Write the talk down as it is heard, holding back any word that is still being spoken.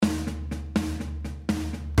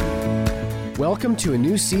Welcome to a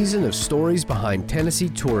new season of Stories Behind Tennessee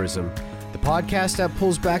Tourism, the podcast that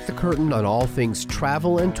pulls back the curtain on all things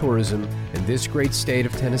travel and tourism in this great state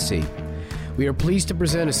of Tennessee. We are pleased to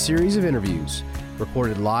present a series of interviews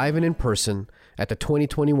recorded live and in person at the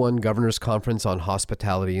 2021 Governor's Conference on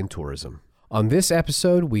Hospitality and Tourism. On this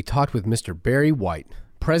episode, we talked with Mr. Barry White,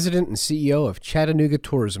 President and CEO of Chattanooga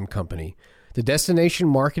Tourism Company, the destination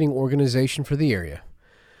marketing organization for the area.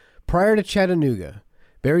 Prior to Chattanooga,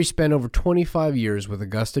 Barry spent over 25 years with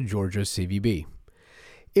Augusta, Georgia CVB.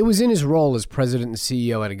 It was in his role as president and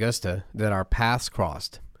CEO at Augusta that our paths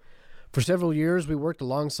crossed. For several years, we worked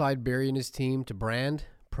alongside Barry and his team to brand,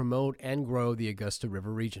 promote, and grow the Augusta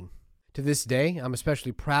River region. To this day, I'm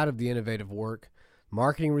especially proud of the innovative work,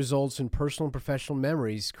 marketing results, and personal and professional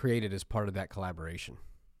memories created as part of that collaboration.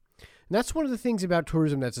 And that's one of the things about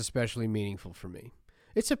tourism that's especially meaningful for me.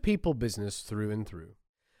 It's a people business through and through.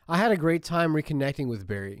 I had a great time reconnecting with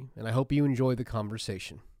Barry, and I hope you enjoy the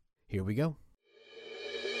conversation. Here we go.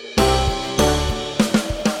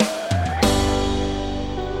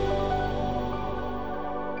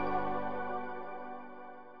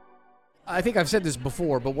 I think I've said this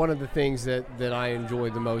before, but one of the things that I enjoy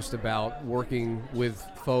the most about working with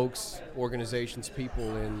folks, organizations,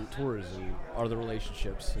 people in tourism are the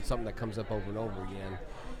relationships. It's something that comes up over and over again.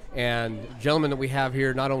 And the gentleman that we have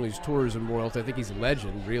here, not only is tourism royalty, I think he's a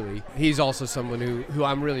legend, really. He's also someone who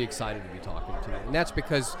I'm really excited to be talking to. And that's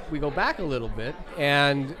because we go back a little bit,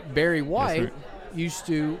 and Barry White used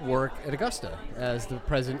to work at Augusta as the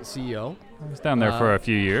president and CEO. I was down there for a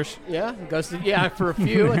few years. Yeah, Augusta, for a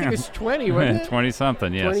few. I think it's 20, wasn't it?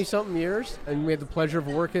 20-something, yes. 20-something years. And we had the pleasure of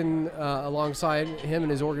working alongside him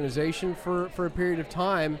and his organization for a period of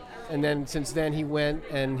time. And then since then he went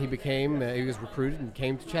and he was recruited and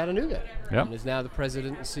came to Chattanooga. Yep. And is now the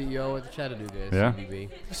president and CEO at the Chattanooga yeah. CVB.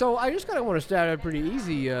 So I just kind of want to start out pretty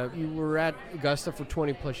easy. You were at Augusta for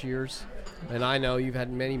 20 plus years. And I know you've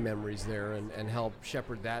had many memories there and helped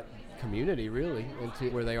shepherd that community really into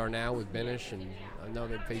where they are now with Benish, and I know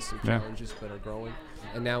they've faced some challenges but are growing.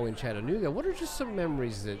 And now in Chattanooga, what are just some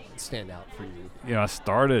memories that stand out for you? You know, I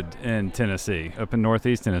started in Tennessee, up in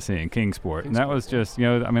northeast Tennessee in Kingsport. And that was just,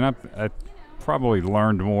 I probably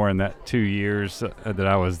learned more in that 2 years that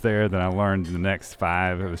I was there than I learned in the next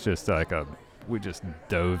 5. It was just like we just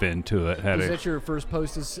dove into it. Was that your first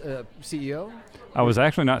post as CEO? I was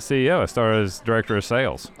actually not CEO. I started as director of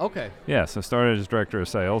sales. Okay. Yes, I started as director of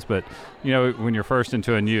sales. But, when you're first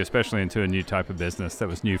especially into a new type of business, that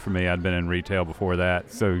was new for me. I'd been in retail before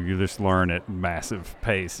that. So you just learn at massive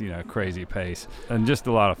pace, crazy pace. And just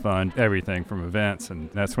a lot of fun, everything from events.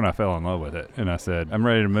 And that's when I fell in love with it. And I said, I'm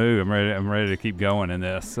ready to move. I'm ready to keep going in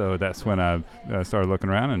this. So that's when I started looking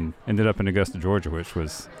around and ended up in Augusta, Georgia, which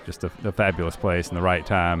was just a fabulous place and the right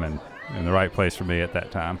time and the right place for me at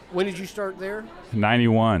that time. When did you start there?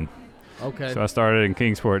 91. Okay. So I started in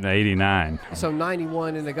Kingsport in 89. So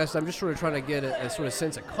 91 in Augusta. I'm just sort of trying to get a sort of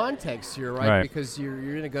sense of context here, right? Because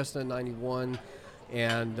you're in Augusta in 91,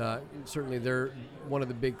 and certainly they're one of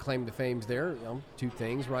the big claim to fames there. 2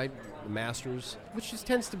 things, right? The Masters, which just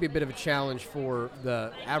tends to be a bit of a challenge for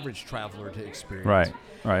the average traveler to experience.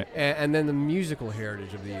 Right. And then the musical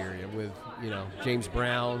heritage of the area with James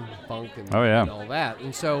Brown, funk, and all that.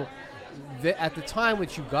 And so at the time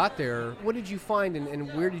that you got there, what did you find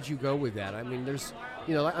and where did you go with that? I mean,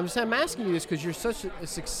 I'm asking you this because you're such a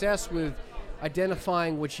success with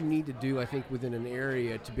identifying what you need to do, I think, within an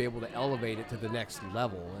area to be able to elevate it to the next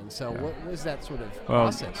level. And so what was that sort of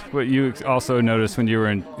process? What you also noticed when you were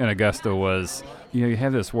in Augusta was, you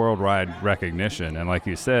have this worldwide recognition. And like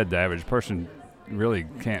you said, the average person really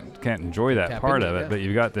can't enjoy that part of it, but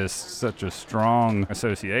you've got such a strong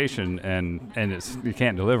association and you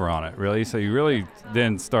can't deliver on it really. So you really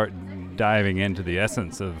then start diving into the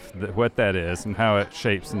essence of what that is and how it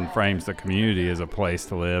shapes and frames the community as a place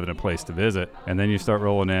to live and a place to visit. And then you start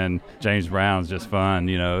rolling in James Brown's just fun.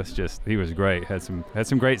 It's just, he was great. Had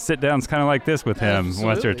some great sit downs kind of like this with him. Absolutely.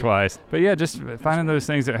 Once or twice. But yeah, just finding those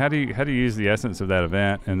things how do you use the essence of that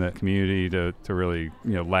event and the community to really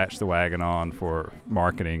latch the wagon on for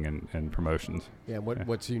marketing and promotions. Yeah,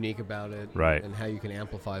 what's unique about it, right? And how you can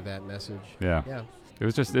amplify that message. Yeah. It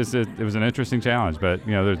was just it was an interesting challenge, but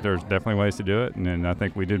there's definitely ways to do it, and I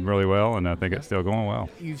think we did really well, and I think it's still going well.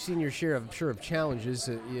 You've seen your share of challenges.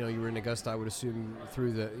 You were in Augusta, I would assume,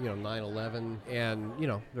 through the 9/11, and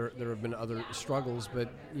there have been other struggles,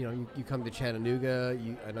 but you come to Chattanooga.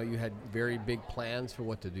 I know you had very big plans for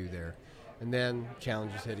what to do there. And then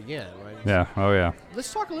challenges hit again, right? Yeah. Oh, yeah.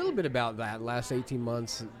 Let's talk a little bit about that last 18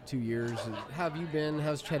 months, 2 years. How have you been?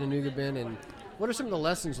 How's Chattanooga been? And what are some of the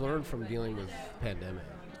lessons learned from dealing with the pandemic?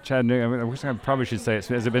 Chattanooga, I wish I probably should say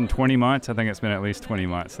has it been 20 months? I think it's been at least 20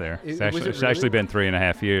 months there. It's actually been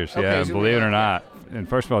 3.5 years. Okay, yeah, believe it or not. And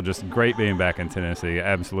first of all, just great being back in Tennessee.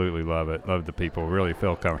 Absolutely love it. Love the people. Really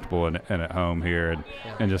feel comfortable and at home here,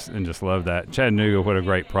 and just love that. Chattanooga, what a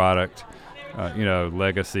great product.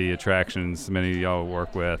 Legacy attractions, many of y'all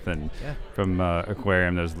work with, and from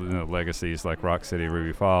Aquarium, there's legacies like Rock City,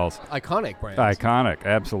 Ruby Falls. Iconic brands. Iconic,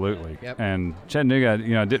 absolutely. Yep. And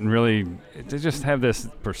Chattanooga, didn't really, they just have this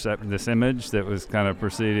image that was kind of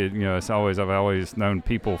preceded, I've always known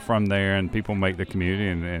people from there, and people make the community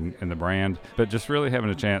and the brand, but just really having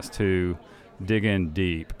a chance to dig in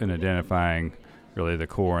deep and identifying really the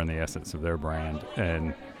core and the essence of their brand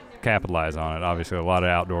and capitalize on it. Obviously, a lot of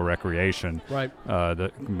outdoor recreation, right?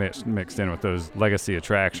 That mixed in with those legacy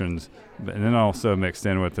attractions, and then also mixed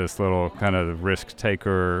in with this little kind of risk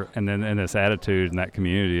taker, and then this attitude in that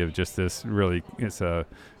community of just this really, it's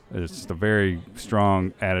just a very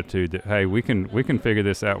strong attitude that, hey, we can figure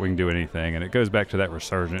this out. We can do anything, and it goes back to that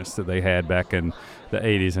resurgence that they had back in the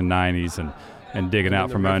 80s and 90s, and digging out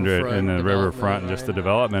from under it in the riverfront, and just the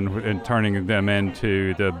development and turning them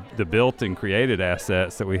into the built and created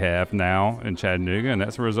assets that we have now in Chattanooga. And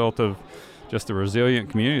that's a result of just a resilient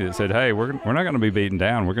community that said, hey, we're not going to be beaten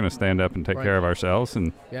down. We're going to stand up and take care of ourselves,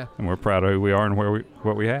 and we're proud of who we are and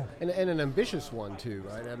what we have. And an ambitious one too,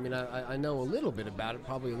 right? I mean, I know a little bit about it,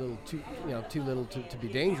 probably a little too little to be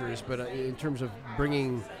dangerous, but in terms of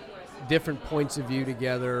bringing different points of view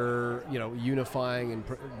together, unifying and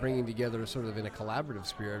bringing together sort of in a collaborative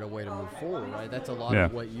spirit, a way to move forward, right? That's a lot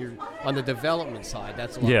of what you're, on the development side,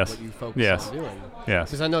 that's a lot of what you focus on doing. Yes.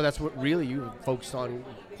 Because I know that's what really you focused on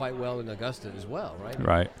quite well in Augusta as well, right?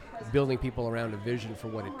 Right. Building people around a vision for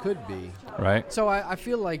what it could be. Right. So I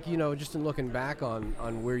feel like, just in looking back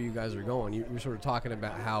on where you guys are going, you're sort of talking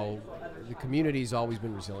about how the community's always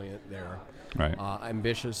been resilient there. Right.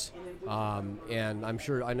 Ambitious. And I'm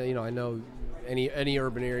sure, I know any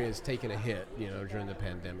urban area has taken a hit, during the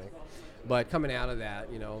pandemic. But coming out of that,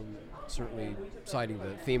 certainly citing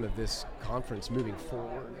the theme of this conference moving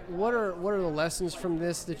forward, what are the lessons from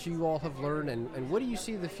this that you all have learned, and what do you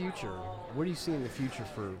see in the future? What do you see in the future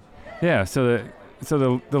for? Yeah, so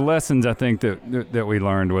the lessons I think that we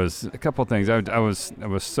learned was a couple of things. I was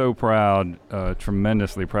so proud,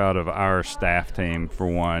 tremendously proud of our staff team for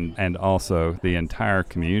one, and also the entire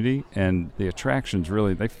community and the attractions.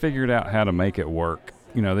 Really, they figured out how to make it work.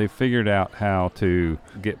 They figured out how to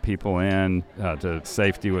get people in. To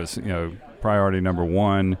safety was priority number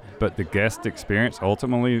one, but the guest experience,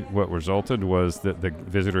 ultimately what resulted was that the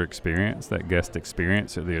visitor experience, that guest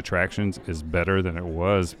experience at the attractions is better than it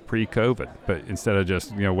was pre-COVID. But instead of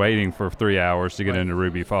just waiting for 3 hours to get into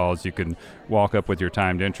Ruby Falls, you can walk up with your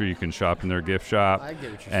timed entry, you can shop in their gift shop,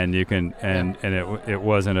 and you can and it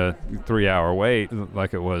wasn't a 3-hour wait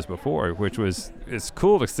like it was before, which was, it's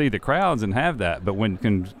cool to see the crowds and have that, but when you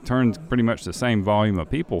can turn pretty much the same volume of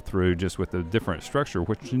people through just with a different structure,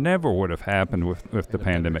 which never would have happened if the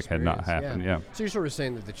pandemic had not happened. Yeah. So you're sort of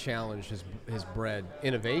saying that the challenge has bred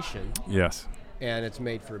innovation. Yes. And it's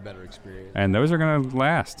made for a better experience. And those are going to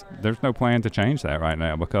last. There's no plan to change that right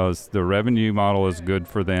now because the revenue model is good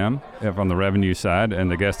for them on the revenue side, and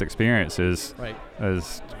the guest experience is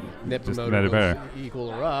Net promoter better. Equal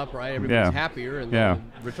or up, right? Everybody's happier and they'll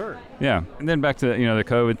return. Yeah. And then back to the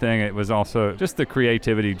COVID thing, it was also just the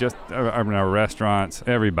creativity, just our restaurants,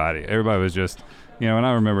 everybody was just, and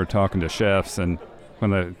I remember talking to chefs and when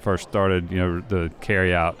they first started, the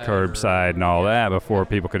carry-out, curbside and all that before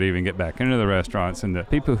people could even get back into the restaurants. And the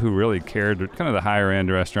people who really cared, kind of the higher-end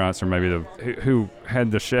restaurants, or maybe who had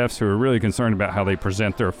the chefs who were really concerned about how they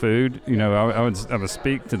present their food, I would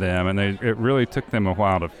speak to them, and it really took them a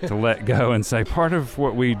while to let go and say, part of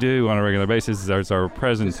what we do on a regular basis is our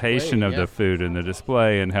presentation of the food and the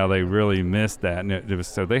display, and how they really missed that. And it was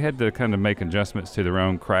so they had to kind of make adjustments to their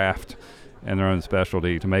own craft and their own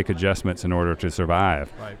specialty to make adjustments in order to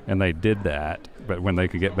survive. Right. And they did that. But when they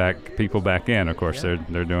could get people back in, of course,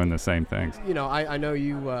 they're doing the same things. I know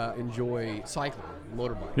you enjoy cycling,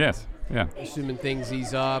 motorbike. Yes, yeah. Assuming things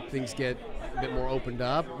ease up, things get a bit more opened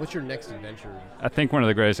up. What's your next adventure? I think one of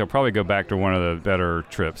the greatest, I'll probably go back to one of the better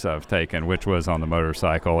trips I've taken, which was on the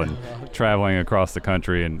motorcycle and traveling across the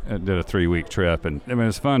country, and did a 3-week trip. And it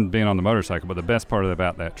was fun being on the motorcycle, but the best part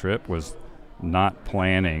about that trip was not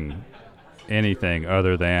planning anything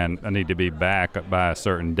other than I need to be back by a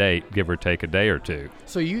certain date, give or take a day or two.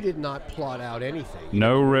 So you did not plot out anything?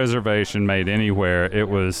 No reservation made anywhere. It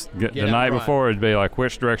was the night before, it'd be like,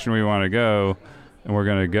 which direction we want to go, and we're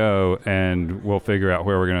going to go, and we'll figure out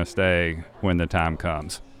where we're going to stay when the time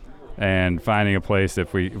comes. And finding a place,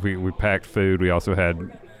 if we packed food, we also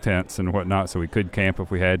had tents and whatnot, so we could camp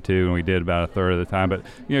if we had to, and we did about a third of the time. But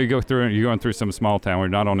you're going through some small town. We're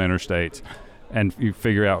not on interstates, and you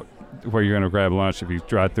figure out where you're going to grab lunch if you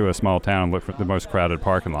drive through a small town and look for the most crowded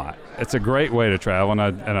parking lot. It's a great way to travel, and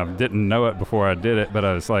I didn't know it before I did it, but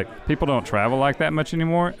I was like, people don't travel like that much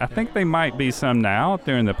anymore. I think they might be some now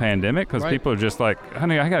during the pandemic, because people are just like,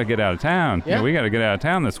 honey, I got to get out of town. Yeah. We got to get out of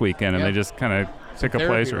town this weekend, and they just kind of pick a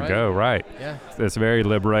place or go. Right. Yeah. It's very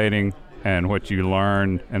liberating. And what you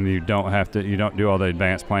learn, and you don't do all the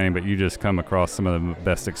advanced planning, but you just come across some of the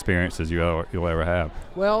best experiences you'll ever have.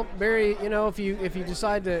 Well, Barry, if you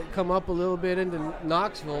decide to come up a little bit into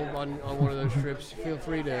Knoxville on one of those trips, feel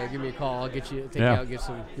free to give me a call. I'll take you out, get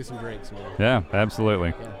some drinks. Man. Yeah,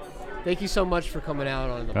 absolutely. Yeah. Thank you so much for coming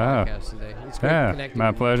out on the podcast today. It's great connecting.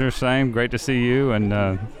 My pleasure. Same. Great to see you,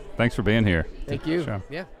 and thanks for being here. Thank you. Sure.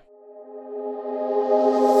 Yeah.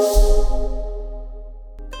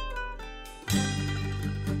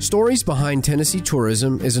 Stories Behind Tennessee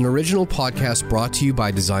Tourism is an original podcast brought to you by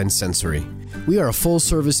Design Sensory. We are a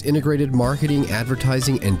full-service integrated marketing,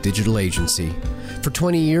 advertising, and digital agency. For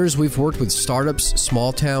 20 years, we've worked with startups,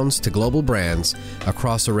 small towns, to global brands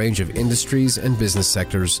across a range of industries and business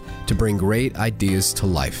sectors to bring great ideas to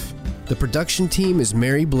life. The production team is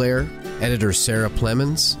Mary Blair, editor Sarah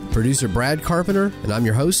Plemons, producer Brad Carpenter, and I'm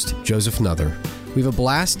your host, Joseph Nuther. We have a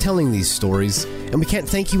blast telling these stories, and we can't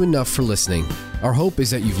thank you enough for listening. Our hope is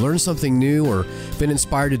that you've learned something new or been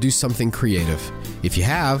inspired to do something creative. If you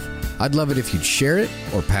have, I'd love it if you'd share it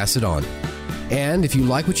or pass it on. And if you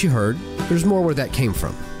like what you heard, there's more where that came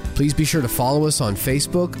from. Please be sure to follow us on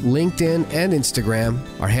Facebook, LinkedIn, and Instagram.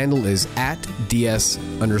 Our handle is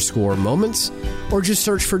 @DS_moments, or just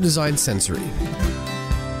search for Design Sensory.